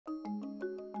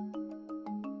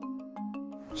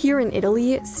Here in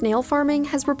Italy, snail farming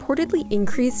has reportedly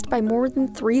increased by more than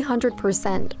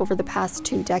 300% over the past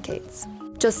 2 decades,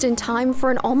 just in time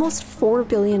for an almost $4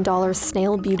 billion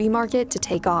snail beauty market to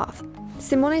take off.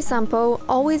 Simone Sampo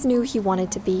always knew he wanted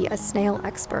to be a snail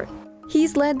expert.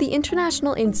 He's led the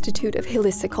International Institute of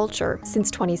Heliciculture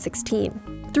since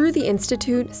 2016. Through the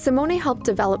institute, Simone helped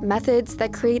develop methods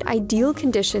that create ideal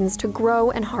conditions to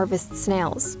grow and harvest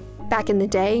snails. Back in the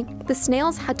day, the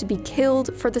snails had to be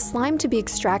killed for the slime to be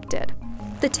extracted.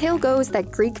 The tale goes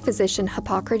that Greek physician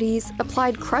Hippocrates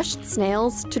applied crushed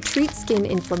snails to treat skin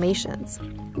inflammations.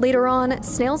 Later on,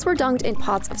 snails were dunked in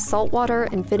pots of salt water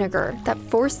and vinegar that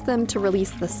forced them to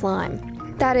release the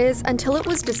slime. That is, until it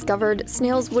was discovered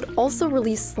snails would also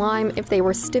release slime if they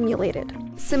were stimulated.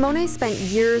 Simone spent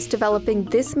years developing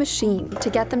this machine to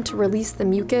get them to release the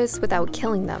mucus without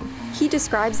killing them. He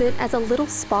describes it as a little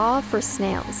spa for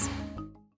snails.